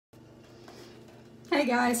Hey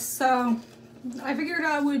guys, so I figured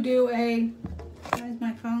I would do a. Why is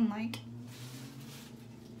my phone like?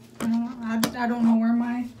 I don't know where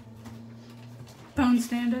my phone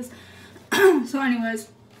stand is. So, anyways,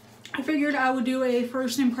 I figured I would do a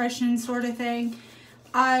first impression sort of thing.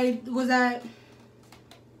 I was at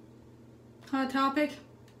Hot Topic.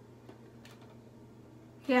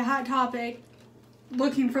 Yeah, Hot Topic,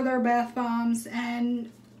 looking for their bath bombs, and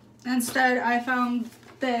instead I found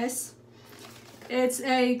this. It's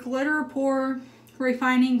a glitter pore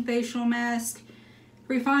refining facial mask.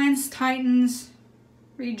 Refines, tightens,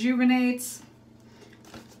 rejuvenates.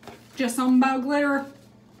 Just something about glitter.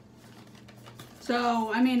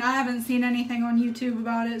 So, I mean, I haven't seen anything on YouTube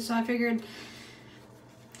about it, so I figured,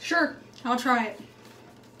 sure, I'll try it.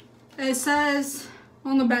 It says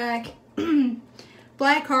on the back,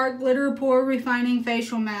 Black Heart Glitter Pore Refining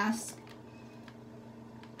Facial Mask.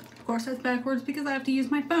 Of course, that's backwards because I have to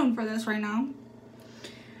use my phone for this right now.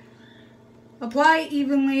 Apply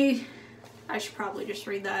evenly. I should probably just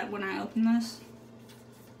read that when I open this.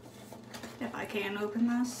 If I can open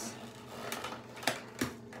this.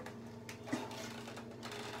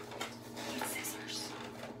 Need scissors.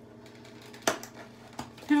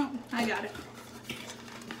 No, I got it.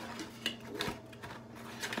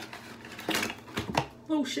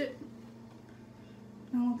 Oh shit.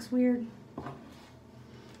 That looks weird.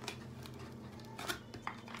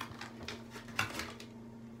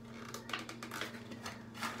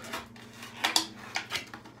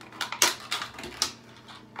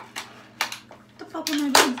 What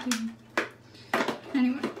am I doing?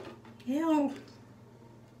 Anyway. Ew.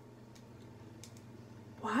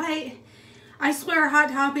 Why? I swear Hot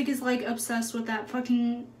Topic is like obsessed with that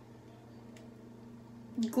fucking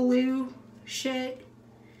glue shit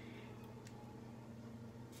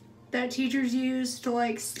that teachers use to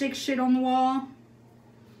like stick shit on the wall.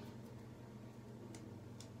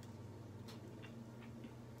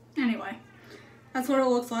 Anyway, that's what it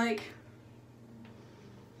looks like.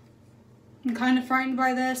 I'm kind of frightened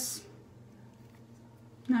by this.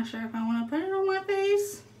 Not sure if I want to put it on my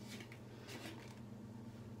face.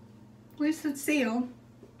 At least it's sealed.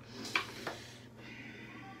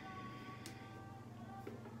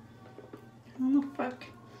 What the fuck?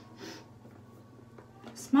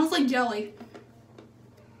 It smells like jelly.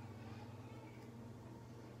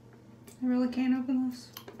 I really can't open this.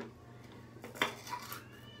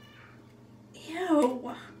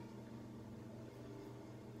 Ew.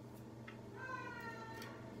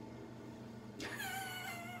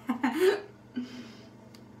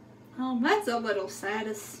 Oh, that's a little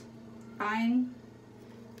satisfying.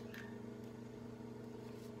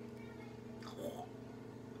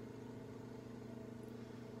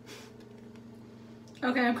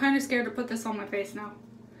 Okay, I'm kind of scared to put this on my face now.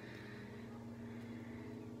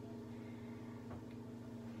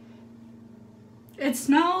 It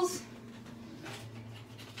smells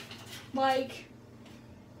like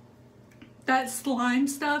that slime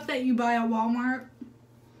stuff that you buy at Walmart.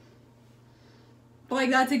 Like,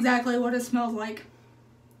 that's exactly what it smells like.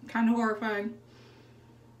 Kind of horrifying.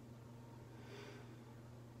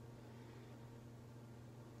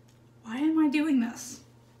 Why am I doing this?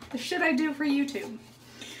 The shit I do for YouTube.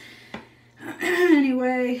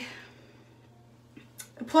 Anyway.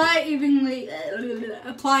 Apply evenly.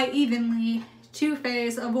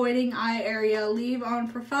 Two-phase, avoiding eye area. Leave on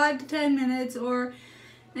for 5 to 10 minutes or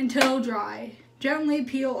until dry. Gently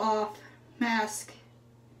peel off. Mask.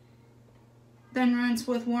 Then rinse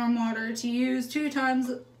with warm water. To use two times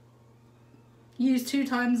a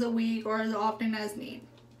week or as often as need.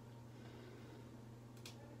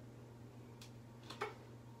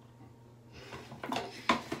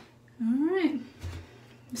 Alright.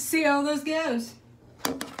 See how this goes.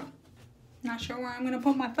 Not sure where I'm going to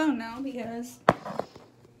put my phone now because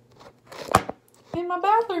in my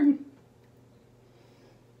bathroom.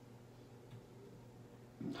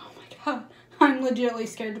 Oh my god. I'm legitimately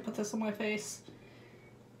scared to put this on my face.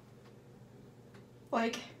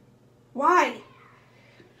 Like, why?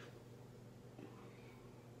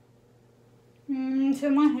 To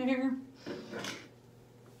my hair.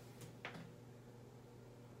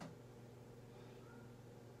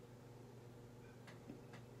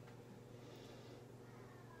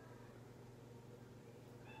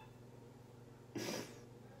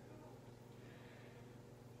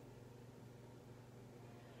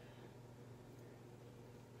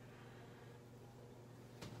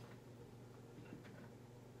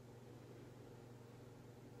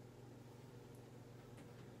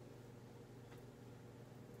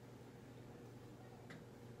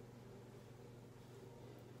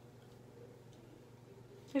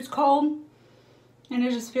 It's cold and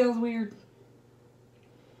it just feels weird.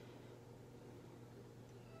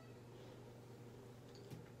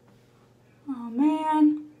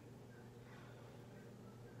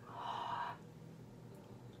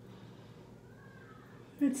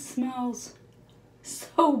 it smells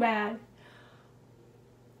so bad.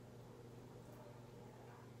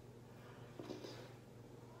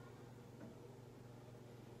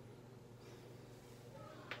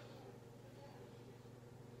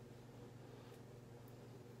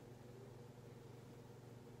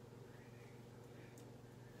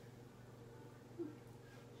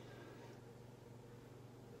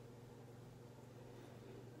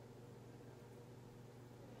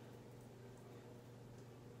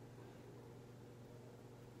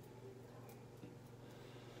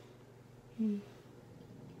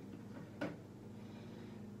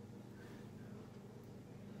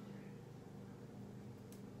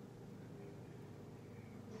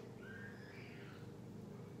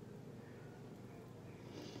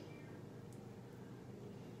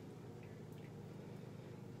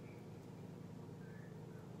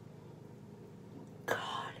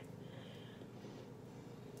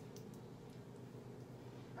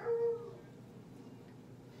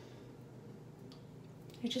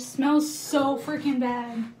 It just smells so freaking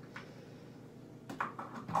bad.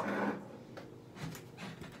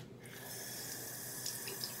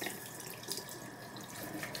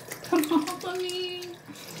 Come off of me.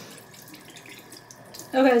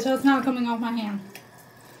 Okay, so it's not coming off my hand.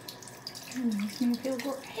 It makes me feel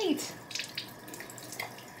great.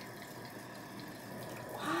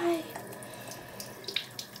 Why?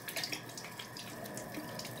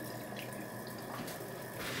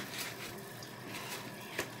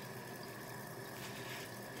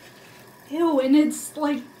 Ew, and it's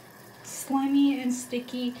like slimy and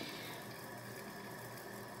sticky.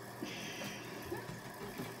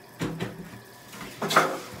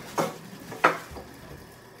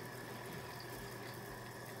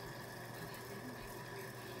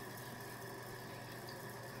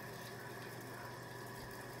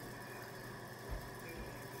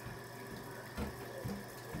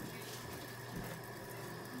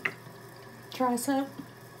 Tricep.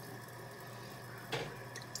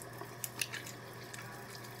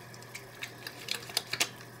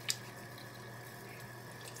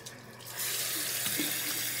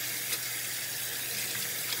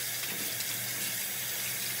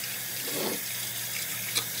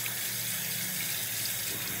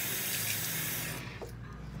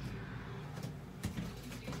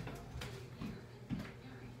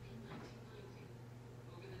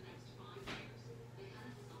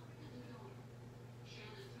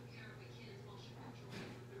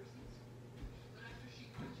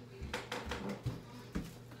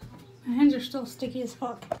 My hands are still sticky as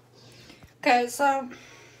fuck. Okay, so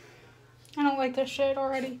I don't like this shit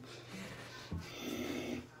already.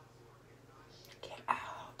 Get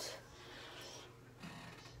out.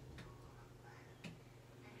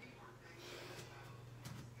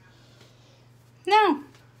 No,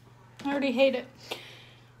 I already hate it.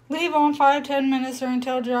 Leave on 5-10 minutes or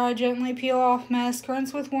until dry. Gently peel off mask.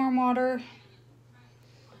 Rinse with warm water.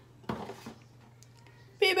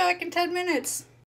 Be back in 10 minutes.